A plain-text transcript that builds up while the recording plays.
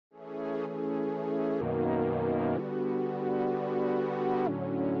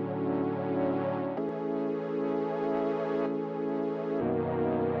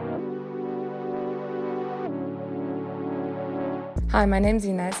Hi, my name's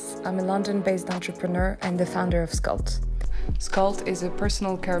Ines. I'm a London-based entrepreneur and the founder of Skult. Skult is a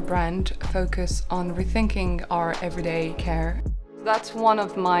personal care brand focused on rethinking our everyday care. That's one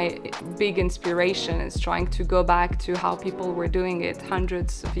of my big inspirations, trying to go back to how people were doing it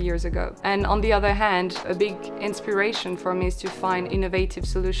hundreds of years ago. And on the other hand, a big inspiration for me is to find innovative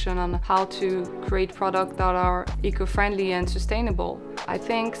solutions on how to create products that are eco-friendly and sustainable. I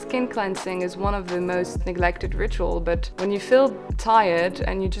think skin cleansing is one of the most neglected rituals, but when you feel tired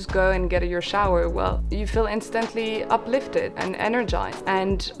and you just go and get your shower, well, you feel instantly uplifted and energized.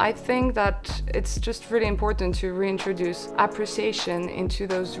 And I think that it's just really important to reintroduce appreciation into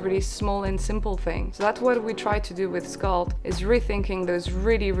those really small and simple things. So that's what we try to do with Skult, is rethinking those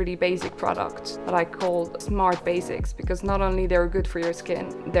really basic products that I call smart basics, because not only they're good for your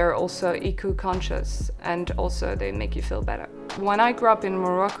skin, they're also eco-conscious and also they make you feel better. When I grew up in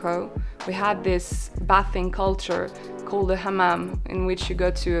Morocco, we had this bathing culture called the hammam, in which you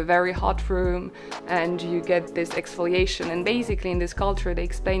go to a very hot room and you get this exfoliation. And basically in this culture they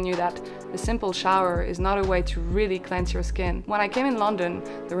explain you that a simple shower is not a way to really cleanse your skin. When I came in London,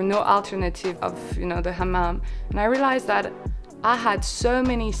 there were no alternative of the hammam, and I realized that I had so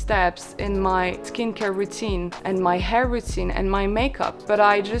many steps in my skincare routine and my hair routine and my makeup, but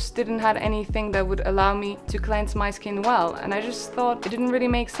I just didn't have anything that would allow me to cleanse my skin well, and I just thought it didn't really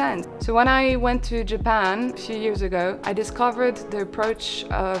make sense. So when I went to Japan a few years ago, I discovered the approach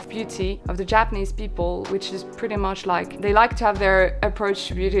of beauty of the Japanese people, which is pretty much like, they like to have their approach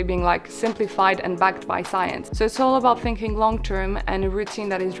to beauty being like simplified and backed by science. So it's all about thinking long-term and a routine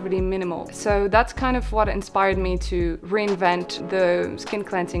that is really minimal. So that's kind of what inspired me to reinvent the skin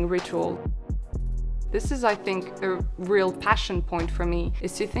cleansing ritual. This is, I think, a real passion point for me,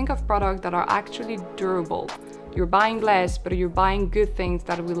 is to think of products that are actually durable. You're buying less, but you're buying good things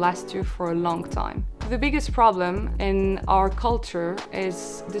that will last you for a long time. The biggest problem in our culture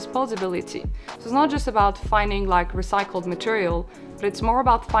is disposability. So it's not just about finding like recycled material, but it's more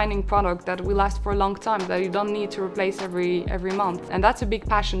about finding products that will last for a long time, that you don't need to replace every month. And that's a big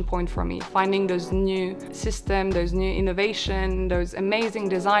passion point for me, finding those new systems, those new innovation, those amazing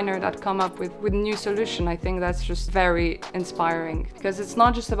designers that come up with new solutions. I think that's just very inspiring, because it's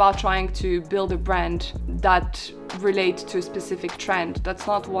not just about trying to build a brand that relates to a specific trend. That's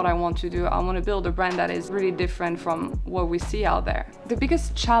not what I want to do. I want to build a brand that is really different from what we see out there. The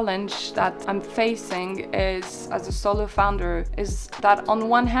biggest challenge that I'm facing is, as a solo founder, is that on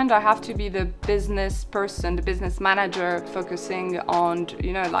one hand I have to be the business person, the business manager, focusing on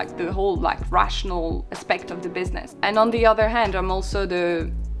like the whole rational aspect of the business, and on the other hand I'm also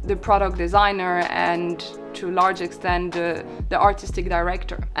the product designer and to a large extent the artistic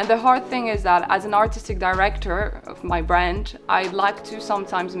director. And the hard thing is that as an artistic director of my brand, I like to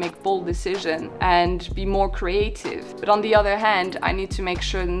sometimes make bold decisions and be more creative. But on the other hand, I need to make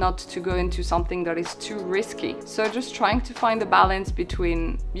sure not to go into something that is too risky. So just trying to find the balance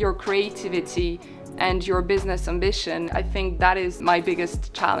between your creativity and your business ambition, I think that is my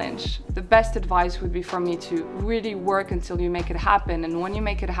biggest challenge. The best advice would be for me to really work until you make it happen, and when you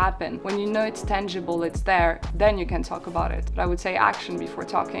make it happen, when you know it's tangible, it's there, then you can talk about it. But I would say action before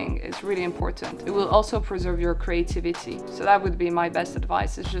talking is really important. It will also preserve your creativity. So that would be my best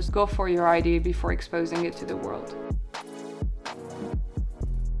advice, is just go for your idea before exposing it to the world.